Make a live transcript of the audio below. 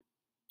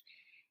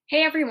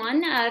Hey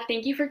everyone,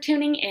 thank you for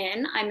tuning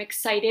in. I'm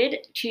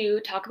excited to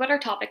talk about our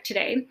topic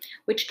today,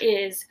 which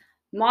is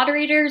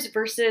moderators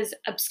versus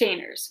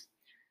abstainers.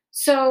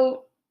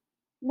 So,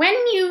 when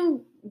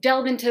you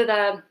delve into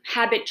the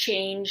habit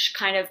change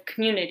kind of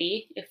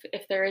community,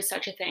 if there is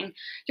such a thing,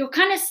 you'll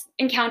kind of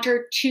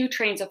encounter two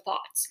trains of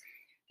thoughts.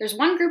 There's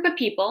one group of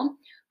people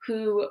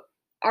who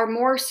are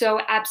more so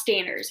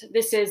abstainers.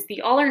 This is the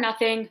all or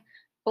nothing,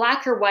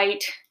 black or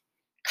white,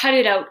 cut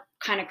it out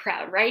kind of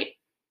crowd, right?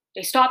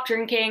 They stop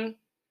drinking,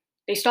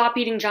 they stop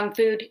eating junk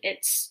food,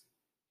 it's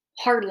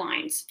hard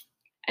lines.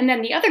 And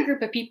then the other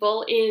group of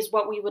people is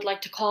what we would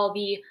like to call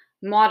the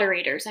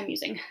moderators. I'm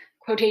using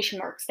quotation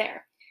marks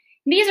there.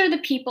 These are the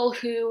people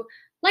who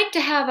like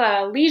to have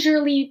a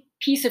leisurely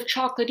piece of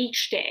chocolate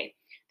each day.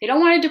 They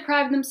don't want to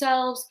deprive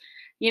themselves.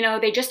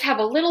 They just have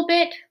a little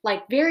bit,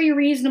 like very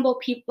reasonable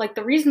people, like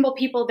the reasonable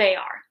people they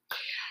are.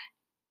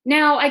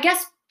 Now, I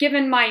guess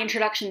given my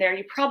introduction there,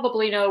 you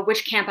probably know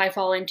which camp I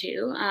fall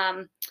into.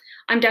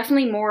 I'm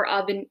definitely more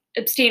of an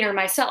abstainer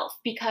myself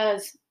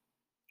because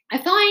I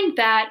find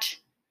that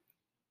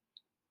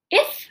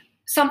if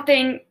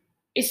something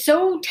is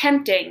so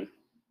tempting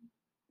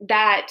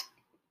that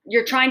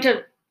you're trying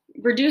to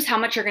reduce how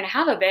much you're going to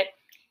have of it,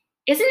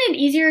 isn't it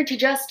easier to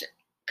just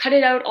cut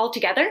it out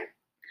altogether?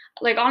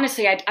 Like,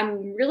 honestly, I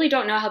really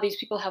don't know how these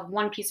people have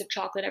one piece of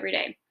chocolate every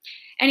day.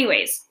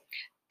 Anyways,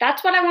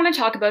 that's what I want to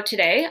talk about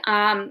today.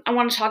 I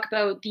want to talk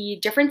about the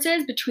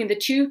differences between the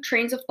two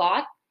trains of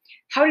thought,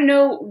 how to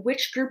know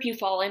which group you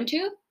fall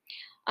into,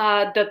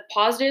 the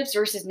positives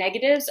versus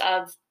negatives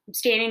of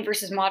abstaining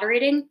versus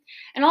moderating,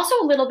 and also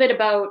a little bit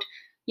about,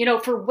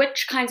 for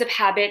which kinds of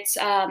habits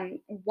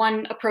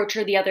one approach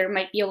or the other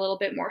might be a little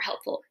bit more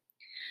helpful.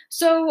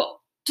 So,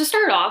 to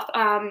start off,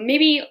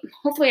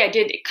 hopefully I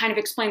did kind of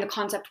explain the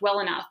concept well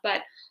enough,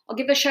 but I'll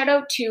give a shout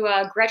out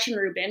to Gretchen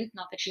Rubin,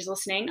 not that she's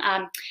listening.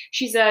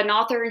 She's an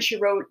author and she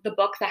wrote the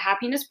book, The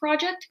Happiness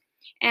Project.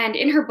 And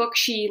in her book,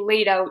 she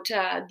laid out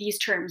these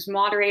terms,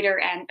 moderator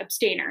and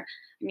abstainer.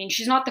 I mean,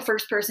 she's not the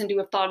first person to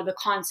have thought of the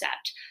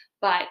concept,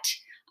 but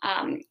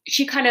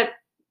she kind of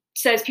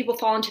says people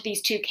fall into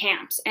these two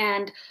camps.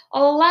 And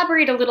I'll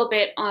elaborate a little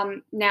bit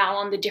now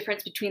on the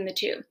difference between the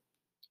two.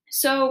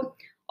 So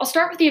I'll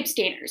start with the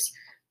abstainers.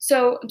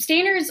 So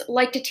abstainers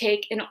like to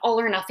take an all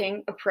or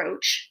nothing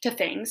approach to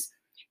things.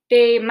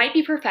 They might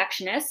be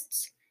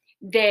perfectionists.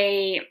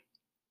 They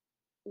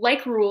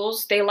like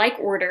rules. They like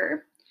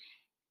order.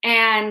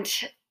 And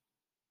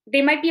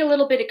they might be a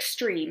little bit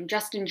extreme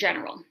just in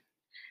general.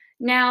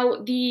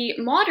 Now, the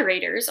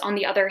moderators, on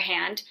the other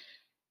hand,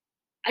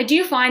 I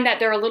do find that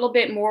they're a little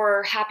bit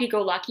more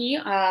happy-go-lucky,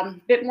 a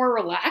bit more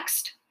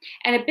relaxed.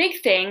 And a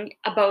big thing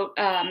about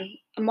a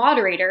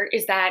moderator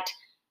is that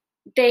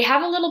they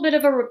have a little bit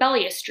of a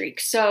rebellious streak.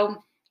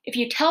 So if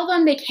you tell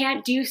them they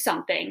can't do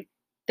something,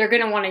 they're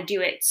going to want to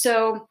do it.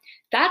 So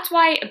that's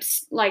why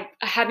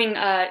having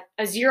a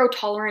zero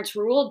tolerance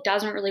rule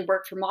doesn't really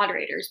work for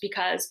moderators,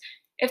 because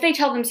if they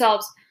tell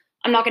themselves,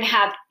 I'm not going to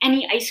have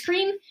any ice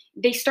cream,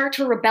 they start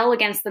to rebel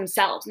against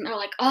themselves. And they're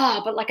like,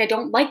 but I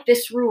don't like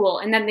this rule.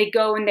 And then they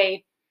go and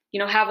they,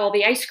 have all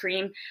the ice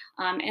cream,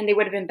 and they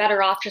would have been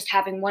better off just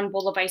having one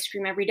bowl of ice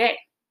cream every day.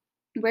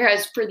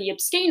 Whereas for the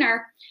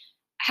abstainer,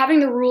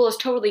 having the rule is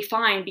totally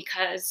fine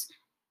because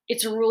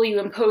it's a rule you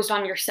imposed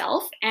on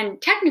yourself.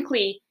 And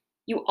technically,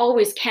 you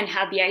always can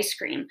have the ice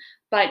cream,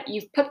 but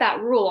you've put that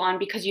rule on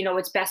because you know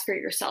it's best for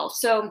yourself.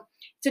 So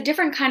it's a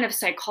different kind of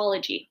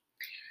psychology.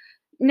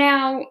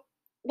 Now,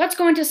 let's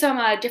go into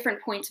some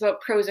different points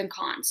about pros and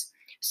cons.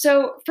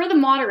 So for the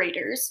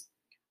moderators,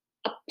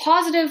 a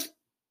positive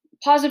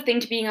thing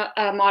to being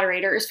a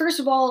moderator is, first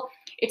of all,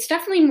 it's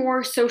definitely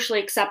more socially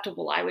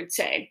acceptable, I would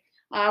say.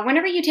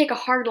 Whenever you take a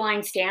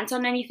hardline stance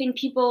on anything,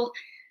 people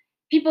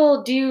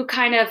do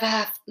kind of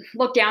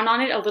look down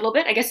on it a little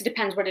bit. I guess it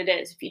depends what it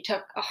is. If you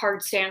took a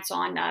hard stance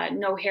on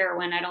no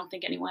heroin, I don't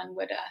think anyone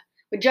would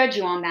judge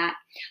you on that.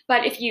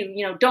 But if you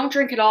don't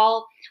drink at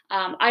all,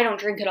 I don't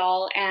drink at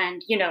all,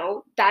 and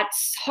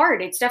that's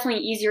hard. It's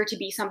definitely easier to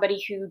be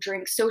somebody who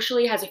drinks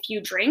socially, has a few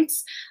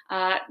drinks.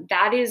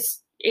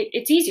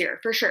 It's easier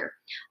for sure.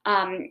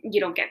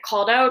 You don't get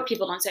called out.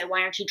 People don't say,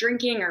 why aren't you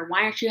drinking? Or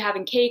why aren't you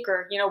having cake?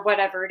 Or,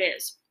 whatever it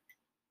is.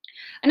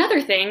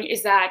 Another thing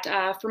is that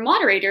for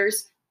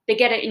moderators, they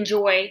get to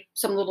enjoy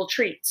some little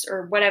treats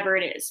or whatever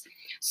it is.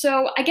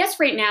 So I guess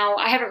right now,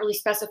 I haven't really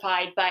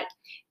specified, but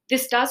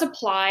this does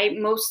apply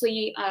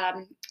mostly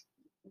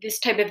this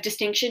type of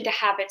distinction to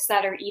habits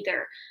that are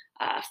either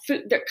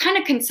food, they're kind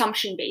of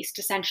consumption based,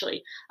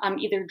 essentially,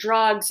 either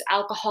drugs,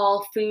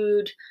 alcohol,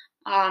 food.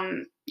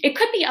 It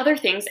could be other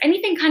things,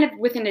 anything kind of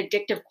with an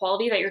addictive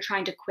quality that you're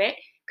trying to quit.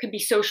 Could be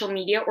social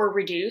media or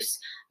reduce,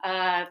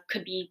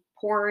 could be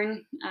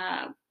porn,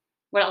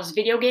 what else,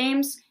 video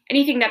games,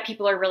 anything that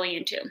people are really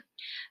into.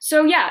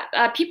 So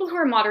yeah, people who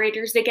are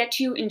moderators, they get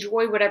to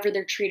enjoy whatever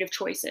their treat of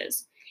choice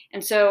is.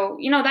 And so,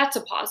 that's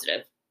a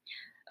positive.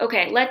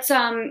 Okay, let's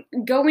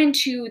go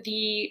into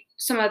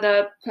some of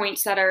the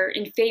points that are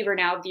in favor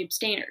now of the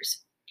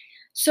abstainers.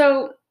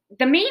 So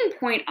the main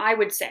point I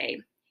would say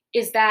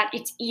is that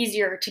it's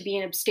easier to be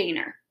an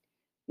abstainer.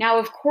 Now,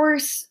 of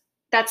course,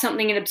 that's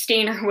something an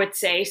abstainer would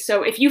say.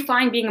 So if you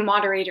find being a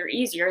moderator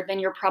easier, then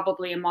you're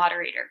probably a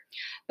moderator.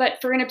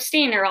 But for an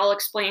abstainer, I'll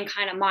explain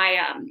kind of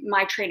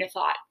my train of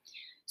thought.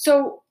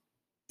 So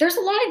there's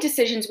a lot of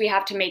decisions we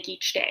have to make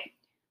each day.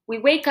 We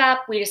wake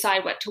up, we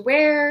decide what to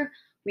wear,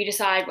 we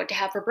decide what to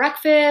have for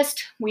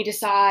breakfast, we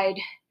decide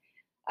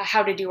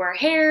how to do our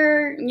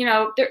hair.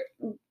 There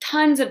are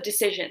tons of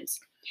decisions.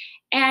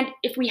 And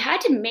if we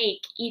had to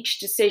make each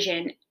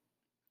decision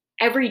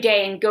every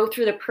day and go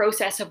through the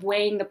process of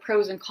weighing the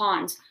pros and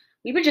cons,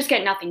 we would just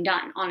get nothing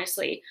done,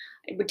 honestly.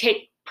 It would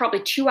take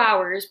probably 2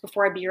 hours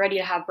before I'd be ready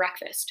to have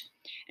breakfast.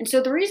 And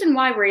so the reason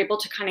why we're able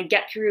to kind of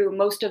get through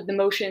most of the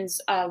motions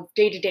of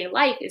day-to-day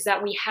life is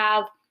that we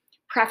have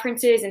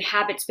preferences and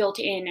habits built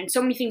in, and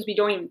so many things we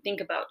don't even think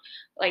about.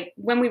 Like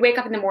when we wake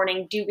up in the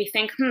morning, do we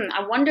think,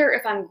 I wonder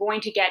if I'm going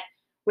to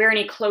wear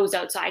any clothes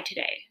outside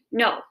today?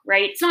 No,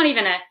 right? It's not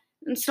even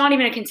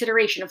a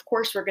consideration. Of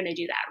course we're going to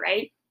do that,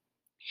 right?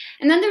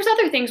 And then there's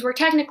other things where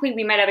technically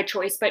we might have a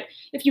choice, but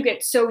if you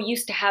get so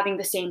used to having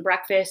the same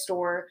breakfast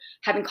or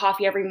having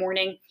coffee every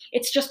morning,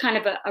 it's just kind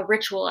of a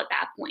ritual at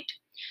that point.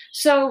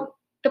 So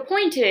the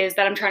point is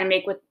that I'm trying to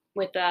make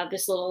with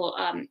this little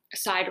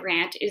side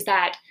rant is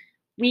that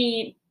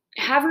we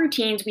have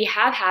routines, we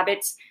have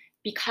habits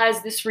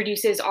because this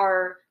reduces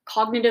our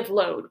cognitive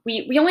load.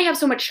 We only have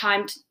so much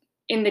time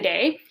in the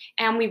day,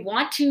 and we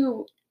want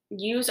to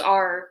use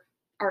our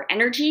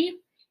energy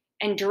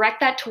and direct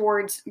that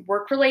towards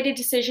work-related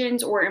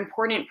decisions or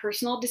important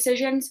personal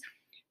decisions,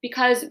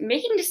 because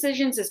making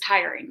decisions is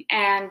tiring.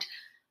 And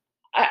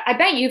I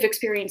bet you've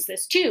experienced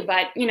this too,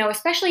 but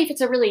especially if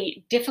it's a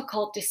really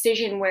difficult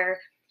decision where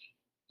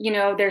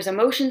there's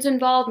emotions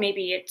involved,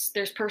 maybe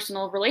there's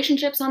personal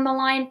relationships on the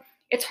line,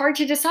 it's hard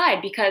to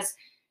decide because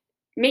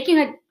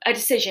making a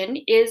decision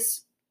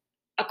is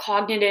a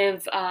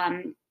cognitive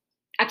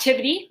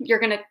activity. You're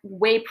going to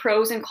weigh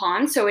pros and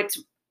cons, so it's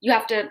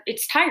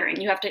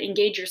tiring. You have to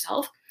engage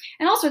yourself.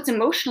 And also it's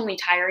emotionally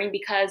tiring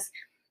because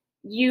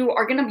you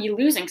are going to be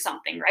losing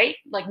something, right?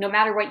 Like no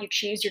matter what you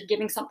choose, you're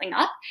giving something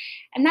up,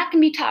 and that can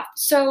be tough.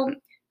 So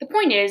the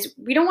point is,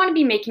 we don't want to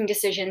be making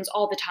decisions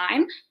all the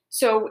time.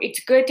 So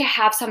it's good to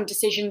have some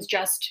decisions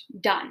just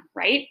done,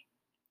 right?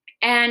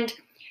 And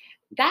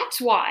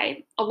that's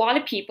why a lot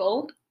of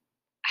people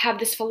have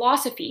this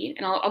philosophy,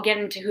 and I'll get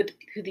into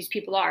who these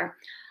people are,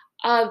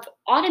 of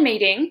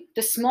automating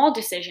the small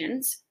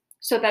decisions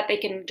so that they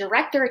can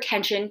direct their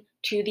attention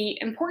to the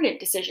important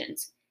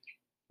decisions.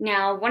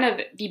 Now, one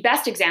of the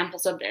best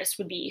examples of this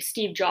would be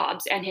Steve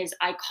Jobs and his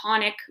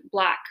iconic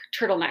black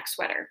turtleneck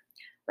sweater,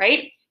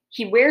 right?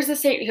 He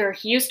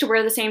used to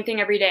wear the same thing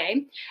every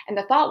day, and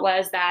the thought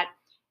was that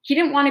he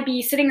didn't want to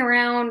be sitting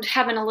around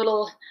having a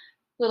little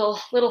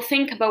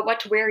think about what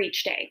to wear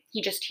each day.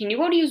 He knew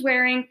what he was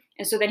wearing,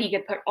 and so then he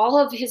could put all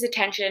of his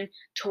attention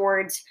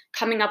towards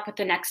coming up with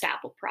the next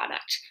Apple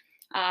product.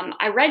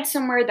 I read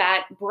somewhere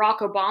that Barack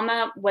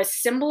Obama was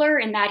similar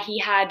in that he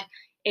had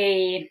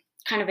a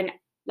kind of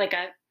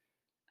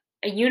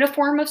a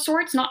uniform of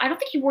sorts. I don't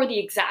think he wore the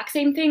exact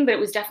same thing, but it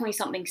was definitely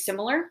something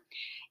similar.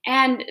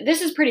 And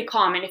this is pretty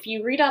common. If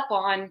you read up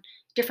on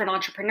different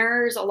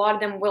entrepreneurs, a lot of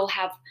them will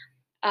have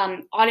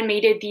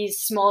automated these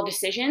small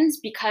decisions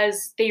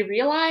because they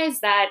realize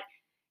that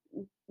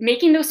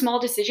making those small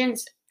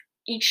decisions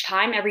each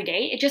time, every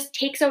day, it just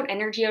takes out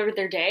energy out of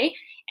their day.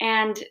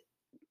 And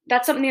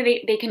that's something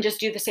that they can just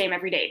do the same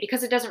every day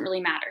because it doesn't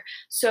really matter.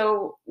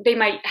 So they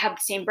might have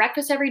the same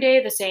breakfast every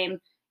day, the same,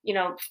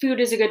 food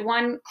is a good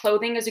one,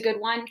 clothing is a good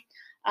one.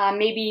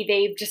 Maybe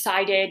they've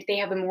decided they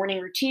have a morning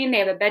routine, they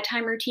have a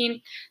bedtime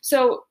routine.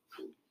 So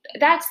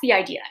that's the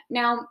idea.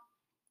 Now,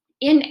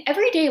 in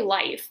everyday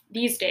life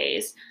these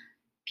days,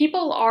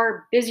 people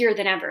are busier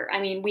than ever. I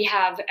mean,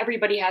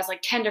 everybody has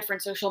like 10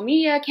 different social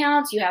media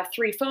accounts. You have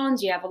 3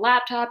 phones, you have a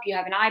laptop, you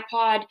have an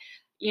iPod,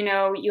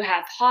 you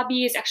have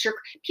hobbies,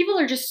 people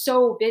are just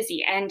so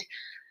busy. And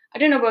I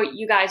don't know about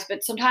you guys,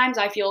 but sometimes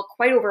I feel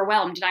quite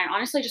overwhelmed. And I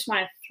honestly just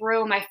want to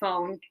throw my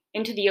phone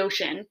into the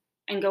ocean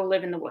and go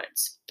live in the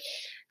woods.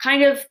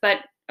 Kind of, but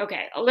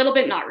okay, a little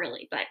bit, not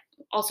really, but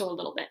also a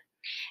little bit.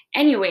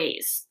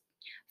 Anyways,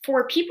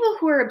 for people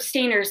who are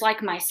abstainers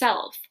like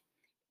myself,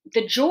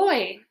 the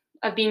joy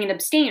of being an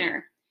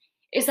abstainer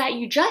is that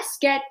you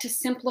just get to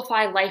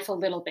simplify life a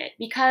little bit,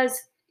 because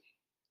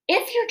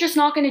if you're just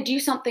not going to do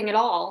something at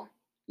all,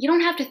 you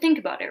don't have to think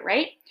about it,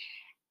 right?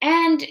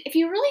 And if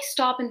you really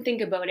stop and think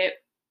about it,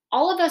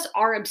 all of us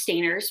are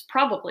abstainers,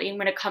 probably,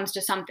 when it comes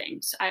to some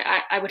things.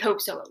 I would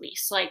hope so, at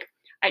least. Like,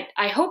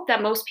 I hope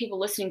that most people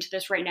listening to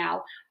this right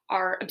now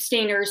are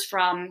abstainers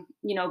from,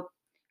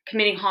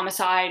 committing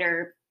homicide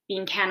or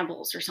being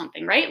cannibals or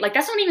something, right? Like,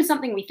 that's not even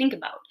something we think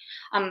about.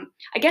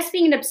 I guess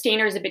being an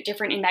abstainer is a bit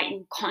different in that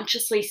you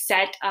consciously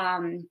set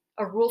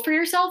a rule for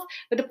yourself.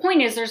 But the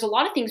point is, there's a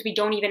lot of things we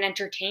don't even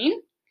entertain,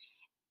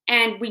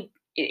 and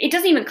it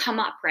doesn't even come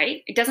up,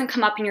 right? It doesn't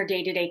come up in your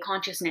day-to-day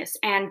consciousness.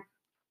 And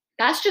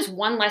that's just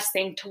one less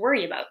thing to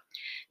worry about.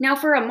 Now,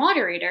 for a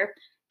moderator,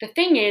 the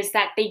thing is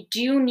that they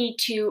do need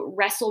to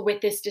wrestle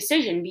with this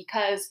decision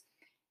because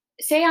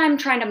say I'm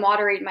trying to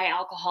moderate my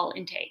alcohol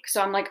intake.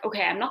 So I'm like,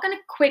 okay, I'm not going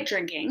to quit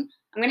drinking.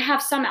 I'm going to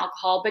have some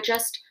alcohol, but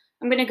just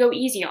I'm going to go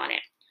easy on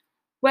it.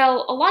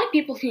 Well, a lot of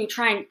people who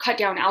try and cut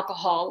down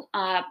alcohol,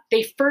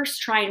 they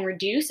first try and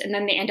reduce and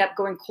then they end up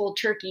going cold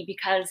turkey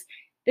because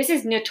this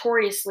is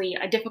notoriously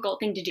a difficult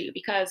thing to do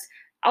because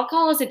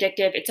alcohol is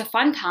addictive. It's a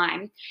fun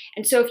time.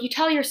 And so if you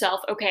tell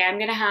yourself, okay, I'm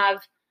going to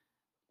have,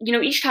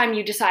 each time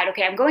you decide,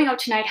 okay, I'm going out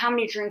tonight, how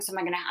many drinks am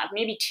I going to have?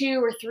 Maybe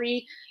 2 or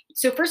 3.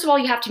 So first of all,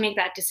 you have to make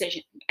that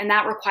decision and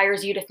that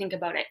requires you to think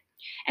about it.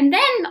 And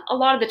then a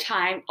lot of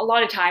time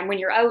when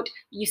you're out,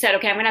 you said,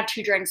 okay, I'm gonna have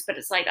 2 drinks, but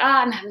it's like,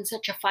 I'm having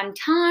such a fun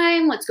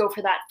time. Let's go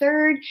for that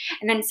third.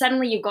 And then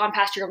suddenly you've gone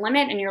past your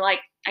limit and you're like,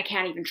 I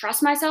can't even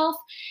trust myself.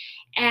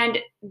 And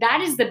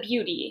that is the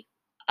beauty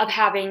of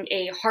having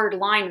a hard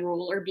line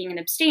rule or being an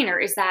abstainer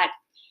is that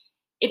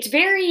it's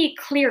very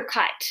clear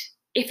cut.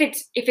 If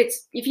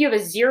you have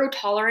a zero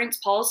tolerance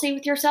policy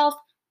with yourself,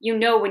 you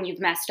know when you've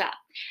messed up.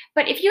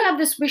 But if you have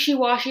this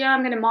wishy-washy,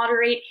 I'm going to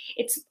moderate,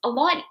 it's a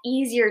lot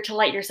easier to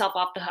let yourself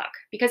off the hook.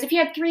 Because if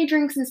you had 3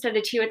 drinks instead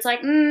of 2, it's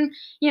like,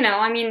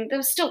 that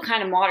was still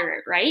kind of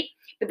moderate, right?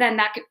 But then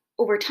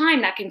over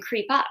time, that can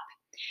creep up.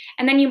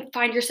 And then you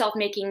find yourself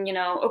making,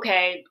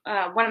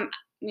 one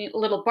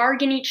little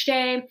bargain each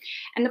day.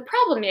 And the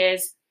problem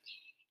is,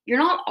 you're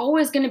not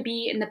always going to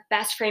be in the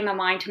best frame of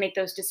mind to make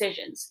those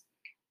decisions.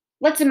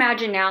 Let's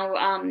imagine now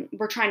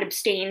we're trying to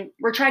abstain,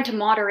 we're trying to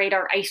moderate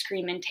our ice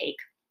cream intake.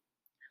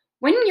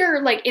 When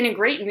you're like in a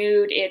great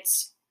mood,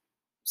 it's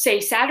say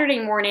Saturday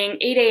morning,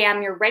 8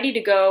 a.m., you're ready to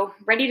go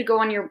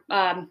on your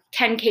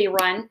 10K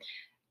run,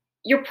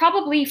 you're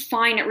probably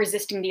fine at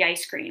resisting the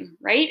ice cream,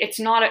 right? It's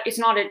not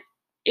an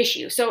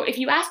issue. So if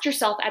you asked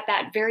yourself at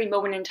that very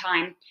moment in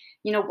time,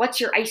 what's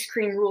your ice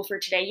cream rule for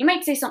today? You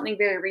might say something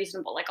very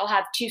reasonable, like I'll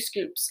have 2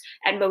 scoops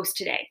at most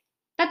today.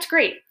 That's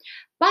great.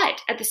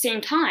 But at the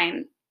same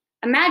time,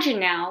 imagine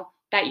now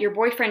that your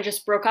boyfriend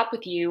just broke up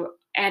with you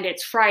and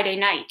it's Friday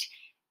night.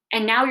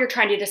 And now you're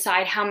trying to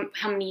decide how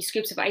many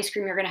scoops of ice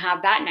cream you're going to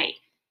have that night.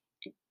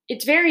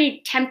 It's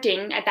very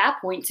tempting at that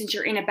point, since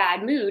you're in a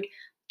bad mood,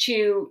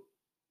 to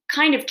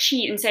kind of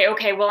cheat and say,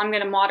 okay, well, I'm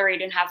going to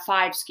moderate and have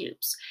 5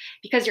 scoops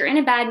because you're in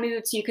a bad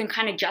mood, so you can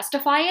kind of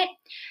justify it.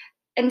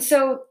 And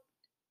so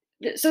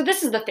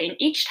this is the thing.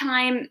 Each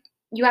time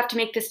you have to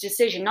make this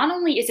decision, not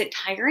only is it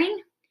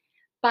tiring,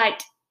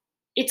 but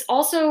it's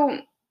also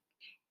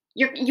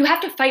you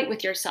have to fight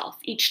with yourself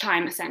each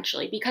time,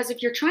 essentially, because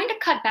if you're trying to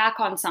cut back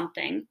on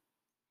something,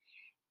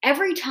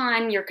 every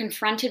time you're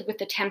confronted with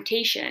the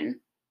temptation,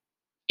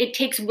 it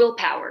takes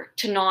willpower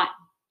to not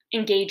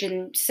engage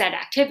in said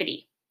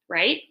activity,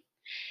 right?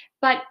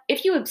 But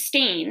if you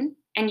abstain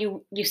and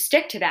you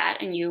stick to that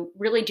and you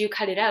really do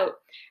cut it out,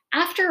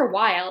 after a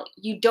while,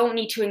 you don't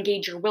need to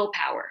engage your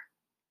willpower.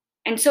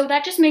 And so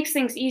that just makes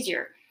things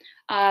easier.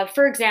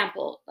 For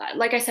example,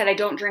 like I said, I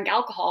don't drink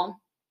alcohol.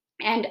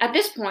 And at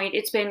this point,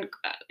 it's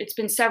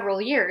been several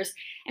years,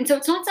 and so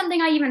it's not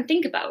something I even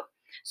think about.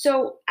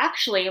 So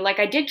actually, like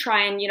I did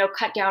try and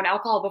cut down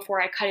alcohol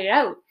before I cut it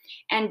out,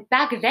 and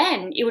back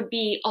then it would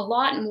be a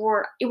lot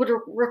more. It would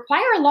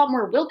require a lot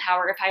more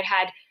willpower if I'd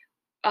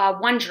had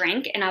 1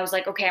 drink and I was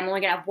like, okay, I'm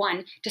only gonna have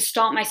 1 to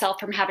stop myself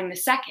from having the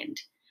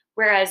second.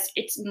 Whereas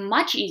it's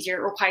much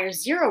easier. It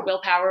requires 0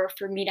 willpower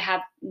for me to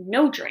have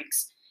no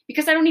drinks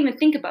because I don't even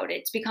think about it.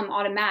 It's become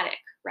automatic,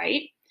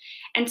 right?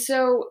 And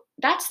so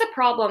that's the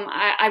problem.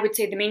 I would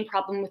say the main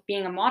problem with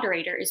being a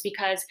moderator is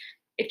because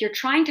if you're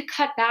trying to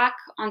cut back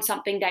on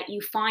something that you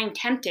find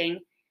tempting,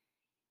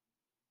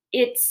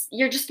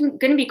 you're just going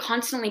to be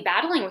constantly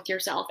battling with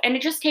yourself. And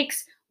it just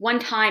takes one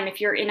time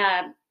if you're in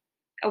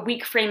a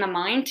weak frame of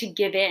mind to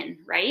give in,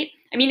 right?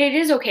 I mean, it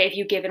is okay if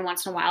you give in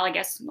once in a while, I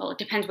guess. Well, it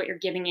depends what you're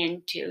giving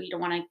in to. You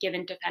don't want to give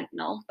in to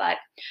fentanyl, but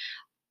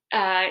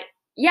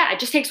it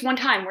just takes one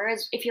time.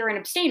 Whereas if you're an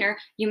abstainer,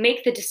 you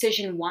make the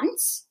decision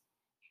once,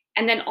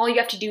 and then all you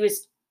have to do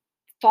is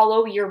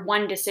follow your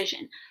one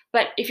decision.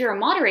 But if you're a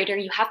moderator,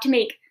 you have to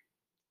make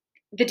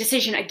the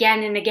decision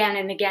again and again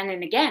and again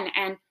and again.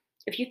 And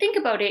if you think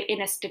about it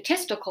in a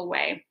statistical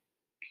way,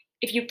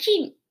 if you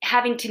keep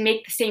having to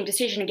make the same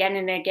decision again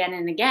and again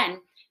and again,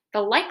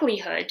 the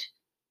likelihood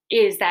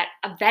is that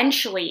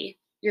eventually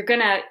you're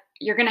gonna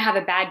have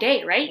a bad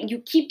day, right?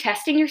 You keep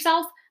testing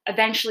yourself,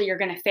 eventually you're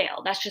gonna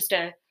fail. That's just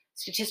a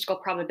statistical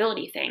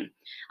probability thing.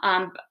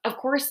 Of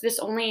course, this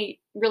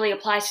only really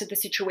applies to the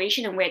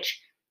situation in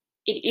which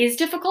it is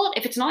difficult.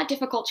 If it's not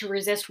difficult to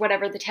resist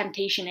whatever the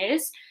temptation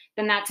is,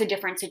 then that's a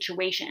different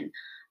situation.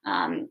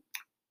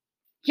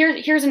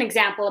 Here's an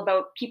example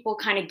about people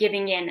kind of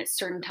giving in at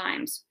certain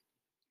times.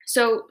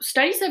 So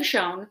studies have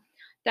shown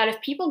that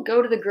if people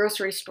go to the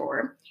grocery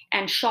store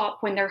and shop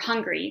when they're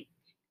hungry,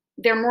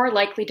 they're more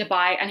likely to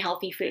buy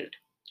unhealthy food.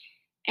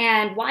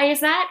 And why is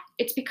that?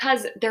 It's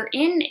because they're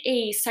in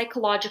a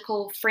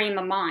psychological frame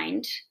of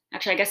mind.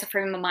 Actually, I guess a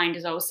frame of mind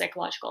is always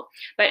psychological.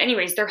 But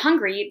anyways, they're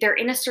hungry, they're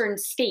in a certain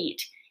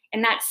state,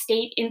 and that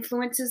state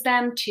influences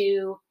them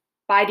to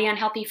buy the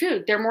unhealthy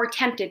food. They're more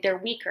tempted, they're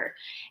weaker.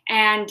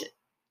 And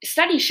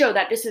studies show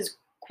that this is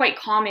quite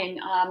common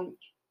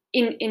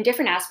in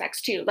different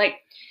aspects too. Like,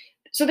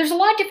 so there's a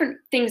lot of different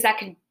things that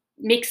can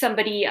make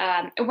somebody,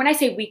 and when I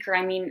say weaker,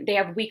 I mean they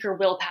have weaker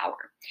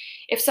willpower.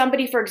 If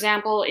somebody, for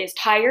example, is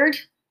tired,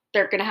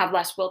 they're going to have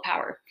less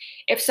willpower.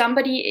 If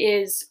somebody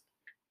is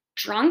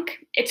drunk,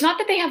 it's not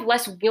that they have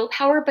less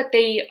willpower, but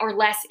they are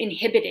less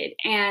inhibited.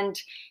 And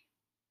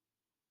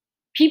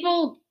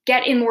people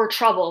get in more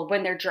trouble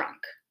when they're drunk.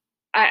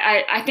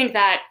 I think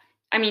that,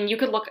 I mean, you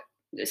could look,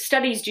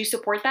 studies do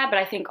support that, but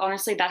I think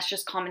honestly that's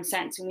just common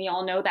sense. And we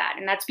all know that.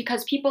 And that's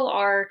because people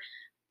are,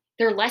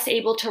 they're less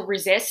able to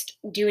resist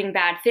doing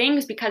bad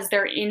things because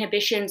their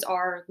inhibitions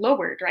are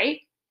lowered, right?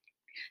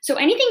 So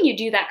anything you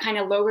do that kind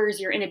of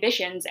lowers your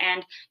inhibitions,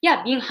 and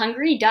yeah, being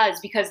hungry does,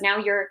 because now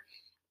you're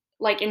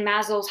like in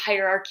Maslow's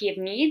hierarchy of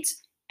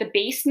needs, the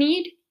base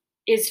need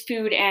is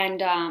food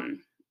and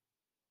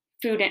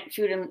food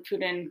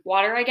and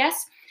water, I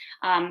guess.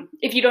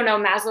 If you don't know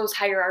Maslow's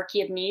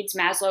hierarchy of needs,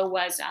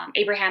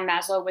 Abraham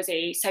Maslow was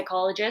a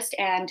psychologist,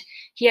 and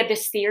he had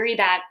this theory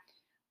that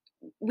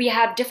we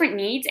have different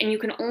needs, and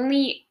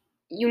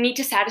you need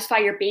to satisfy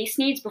your base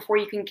needs before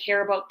you can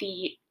care about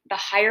the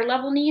higher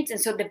level needs.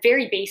 And so the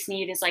very base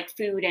need is like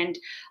food and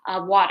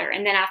water,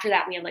 and then after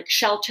that we have like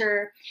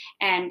shelter,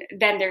 and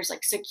then there's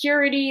like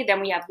security, then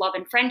we have love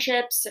and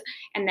friendships,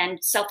 and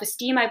then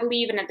self-esteem, I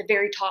believe, and at the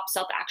very top,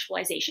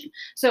 self-actualization.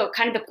 So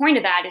kind of the point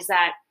of that is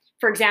that,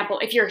 for example,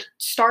 if you're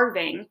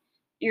starving,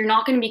 you're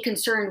not going to be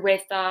concerned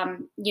with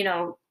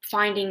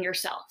finding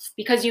yourself,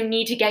 because you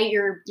need to get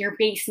your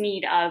base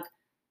need of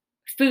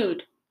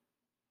food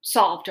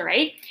solved,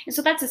 right? And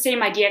so that's the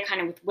same idea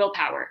kind of with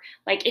willpower.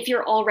 Like if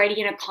you're already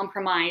in a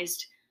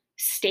compromised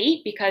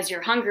state because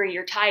you're hungry,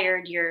 you're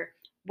tired, you're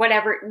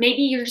whatever,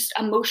 maybe you're just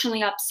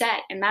emotionally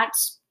upset, and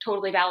that's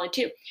totally valid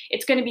too.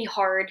 It's going to be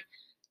hard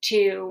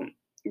to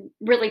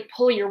really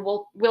pull your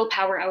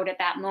willpower out at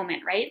that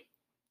moment, right?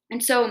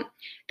 And so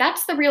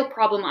that's the real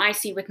problem I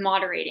see with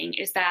moderating,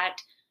 is that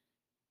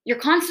you're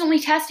constantly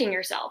testing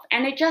yourself.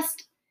 And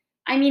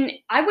I mean,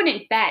 I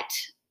wouldn't bet,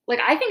 like,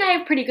 I think I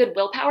have pretty good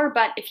willpower,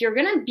 but if you're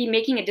going to be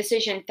making a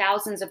decision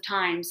thousands of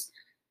times,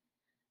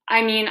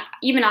 I mean,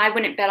 even I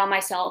wouldn't bet on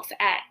myself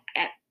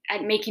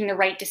at making the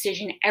right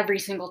decision every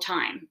single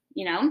time,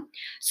 you know?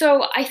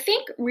 So I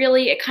think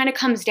really it kind of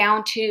comes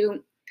down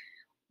to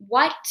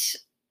what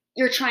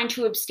you're trying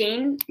to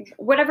abstain,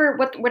 whatever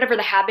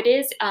the habit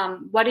is,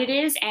 what it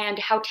is, and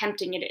how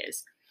tempting it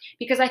is.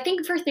 Because I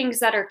think for things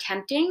that are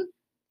tempting,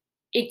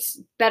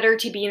 it's better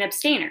to be an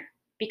abstainer,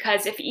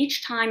 because if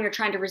each time you're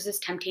trying to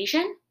resist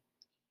temptation,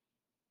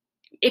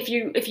 if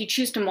you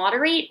choose to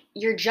moderate,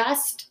 you're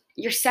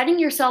setting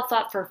yourself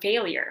up for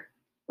failure,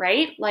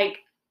 right? Like,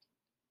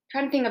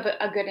 trying to think of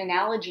a good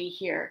analogy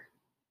here.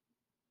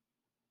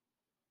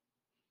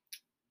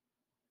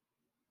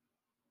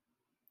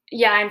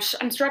 Yeah,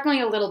 I'm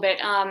struggling a little bit.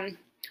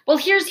 Well,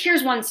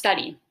 here's one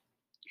study.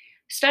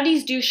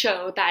 Studies do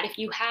show that if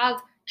you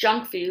have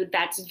junk food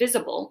that's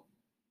visible,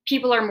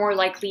 people are more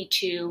likely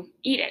to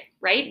eat it,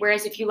 right?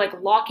 Whereas if you like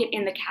lock it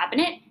in the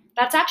cabinet,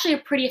 that's actually a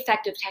pretty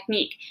effective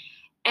technique.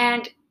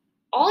 And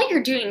all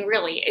you're doing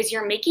really is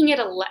you're making it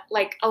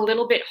a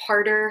little bit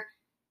harder.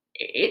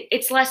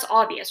 It's less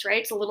obvious,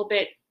 right? It's a little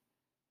bit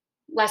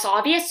less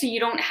obvious, so you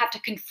don't have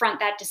to confront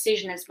that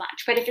decision as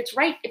much. But if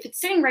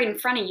it's sitting right in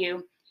front of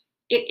you,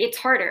 it's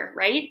harder,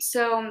 right?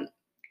 So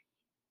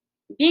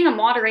being a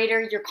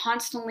moderator, you're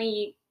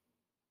constantly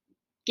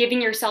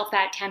giving yourself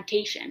that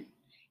temptation,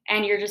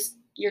 and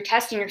you're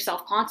testing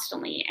yourself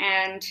constantly.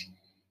 And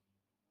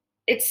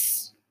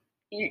it's,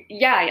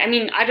 yeah, I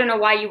mean, I don't know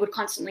why you would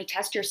constantly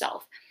test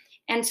yourself.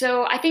 And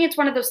so I think it's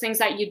one of those things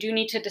that you do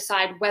need to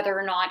decide whether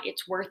or not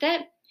it's worth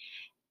it.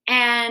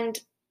 And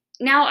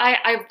now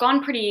I've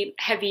gone pretty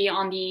heavy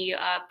on the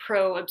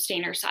pro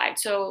abstainer side.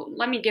 So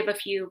let me give a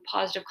few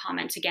positive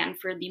comments again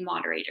for the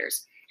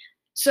moderators.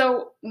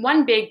 So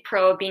one big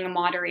pro of being a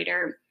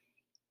moderator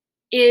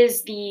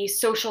is the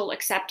social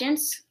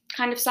acceptance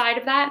kind of side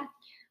of that.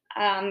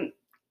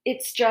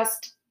 It's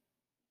just,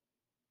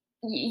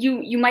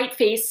 you might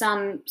face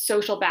some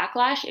social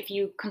backlash if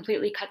you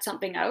completely cut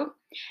something out.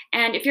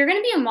 And if you're going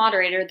to be a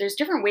moderator, there's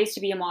different ways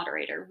to be a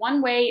moderator.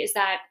 One way is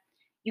that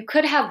you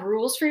could have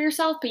rules for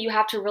yourself, but you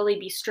have to really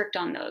be strict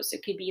on those.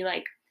 It could be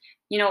like,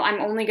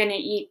 I'm only going to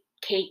eat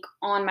cake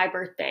on my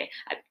birthday.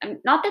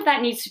 Not that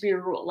that needs to be a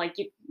rule. Like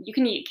you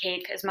can eat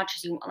cake as much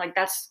as you want. Like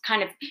that's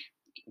kind of,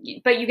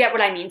 but you get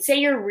what I mean. Say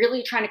you're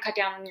really trying to cut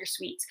down on your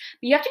sweets,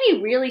 but you have to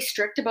be really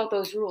strict about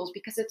those rules,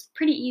 because it's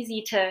pretty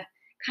easy to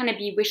kind of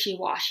be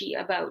wishy-washy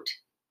about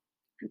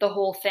the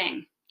whole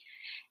thing.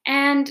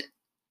 And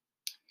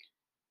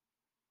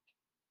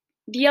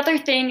the other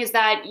thing is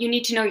that you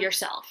need to know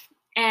yourself.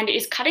 And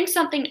is cutting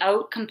something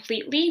out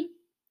completely?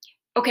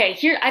 Okay,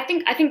 here I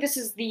think this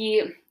is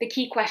the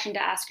key question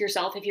to ask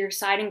yourself if you're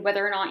deciding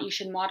whether or not you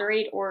should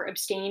moderate or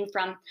abstain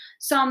from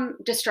some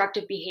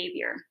destructive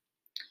behavior.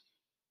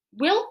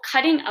 Will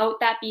cutting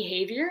out that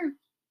behavior,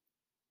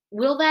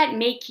 will that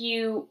make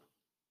you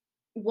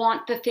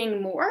want the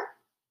thing more,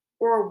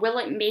 or will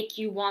it make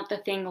you want the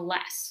thing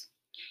less?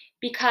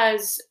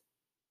 because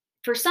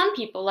for some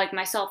people, like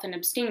myself, an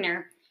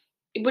abstainer,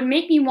 it would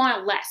make me want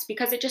it less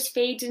because it just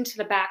fades into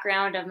the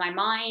background of my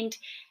mind.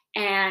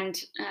 And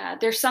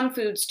there's some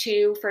foods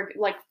too, for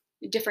like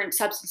different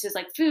substances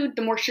like food,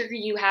 the more sugar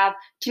you have,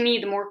 to me,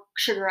 the more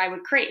sugar I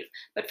would crave.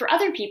 But for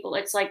other people,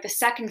 it's like the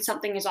second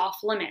something is off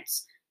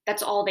limits,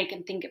 that's all they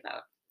can think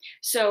about.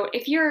 So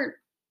if you're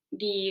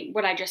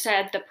what I just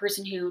said, the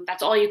person who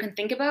that's all you can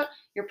think about,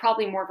 you're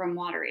probably more of a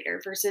moderator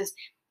versus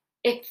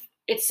if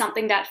it's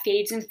something that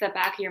fades into the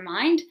back of your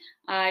mind,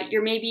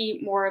 you're maybe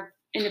more of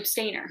an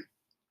abstainer.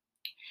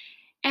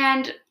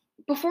 And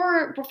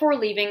before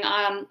leaving,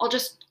 I'll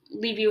just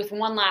leave you with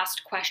one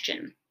last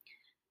question,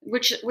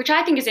 which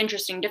I think is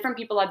interesting. Different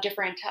people have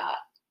different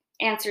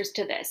answers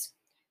to this.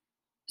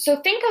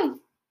 So think of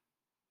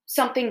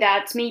something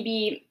that's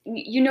maybe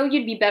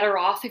you'd be better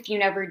off if you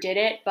never did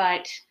it,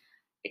 but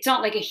it's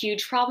not like a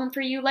huge problem for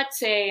you. Let's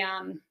say,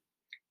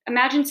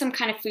 imagine some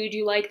kind of food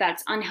you like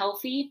that's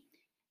unhealthy,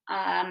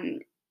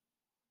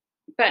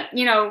 but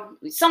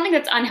something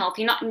that's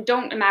unhealthy.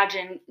 Don't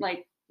imagine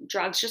like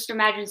drugs. Just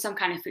imagine some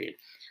kind of food.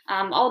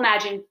 I'll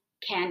imagine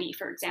candy,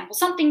 for example,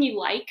 something you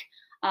like,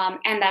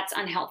 and that's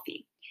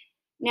unhealthy.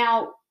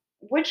 Now,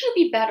 would you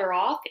be better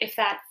off if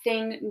that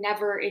thing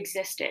never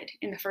existed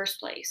in the first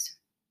place?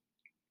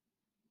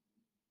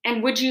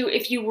 And would you,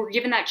 if you were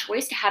given that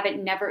choice to have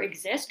it never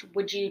exist,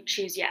 would you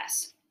choose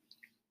yes?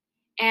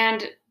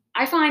 And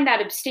I find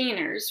that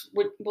abstainers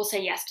will say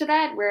yes to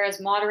that,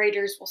 whereas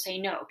moderators will say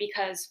no.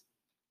 Because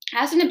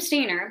as an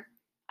abstainer,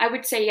 I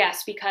would say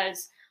yes,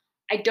 because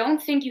I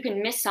don't think you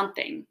can miss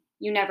something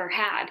you never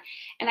had.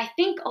 And I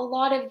think a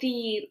lot of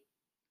the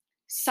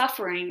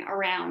suffering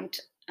around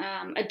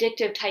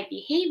addictive type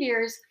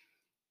behaviors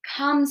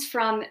comes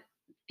from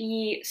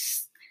the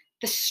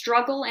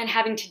struggle and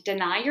having to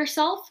deny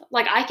yourself.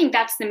 Like, I think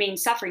that's the main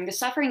suffering. The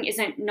suffering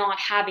isn't not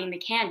having the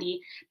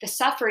candy. The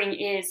suffering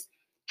is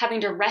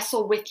having to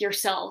wrestle with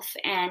yourself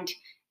and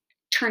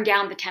turn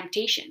down the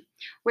temptation.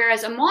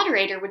 Whereas a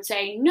moderator would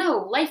say,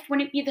 no, life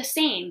wouldn't be the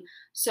same.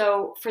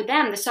 So for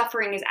them, the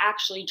suffering is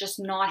actually just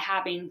not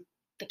having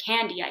the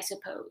candy, I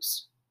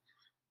suppose,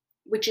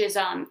 which is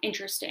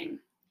interesting.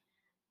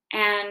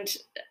 And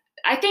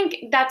I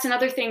think that's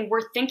another thing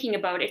worth thinking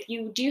about. If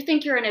you do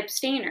think you're an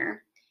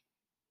abstainer,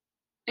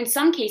 in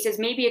some cases,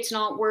 maybe it's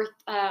not worth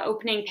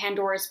opening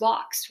Pandora's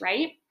box,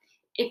 right?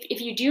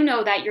 If you do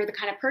know that you're the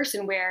kind of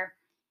person where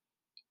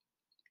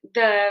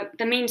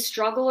the main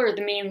struggle or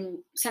the main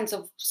sense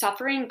of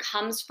suffering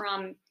comes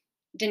from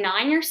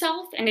denying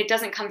yourself, and it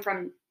doesn't come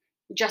from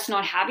just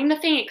not having the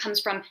thing, it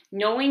comes from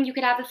knowing you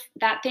could have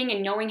that thing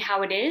and knowing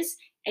how it is,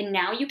 and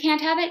now you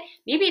can't have it,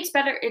 maybe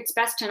it's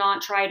best to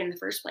not try it in the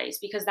first place,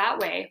 because that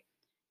way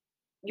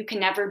you can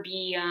never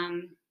be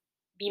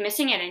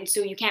missing it, and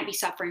so you can't be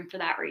suffering for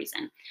that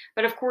reason.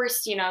 But of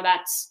course,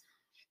 that's,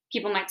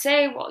 people might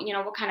say, well,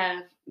 what kind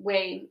of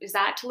way is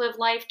that to live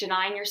life,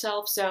 denying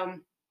yourself? So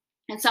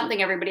it's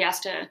something everybody has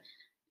to,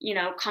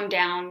 come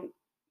down,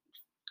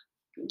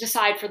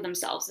 decide for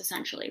themselves,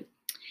 essentially.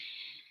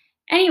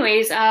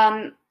 Anyways,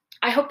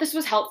 I hope this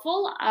was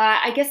helpful.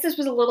 I guess this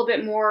was a little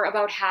bit more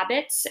about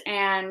habits,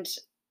 and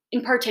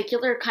in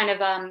particular, kind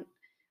of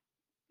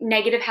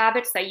negative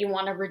habits that you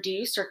want to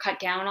reduce or cut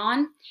down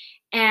on.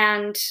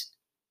 And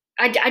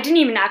I didn't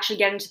even actually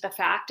get into the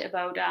fact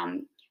about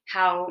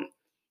how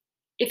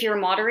if you're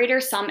a moderator,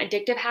 some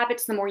addictive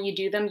habits, the more you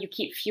do them, you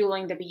keep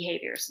fueling the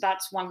behavior. So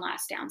that's one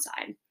last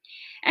downside.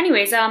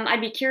 Anyways,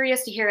 I'd be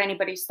curious to hear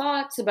anybody's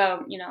thoughts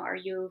about, are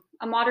you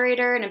a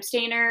moderator, an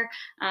abstainer?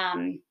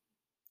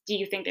 Do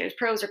you think there's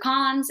pros or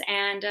cons?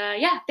 And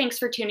yeah, thanks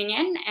for tuning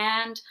in,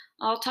 and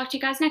I'll talk to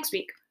you guys next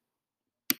week.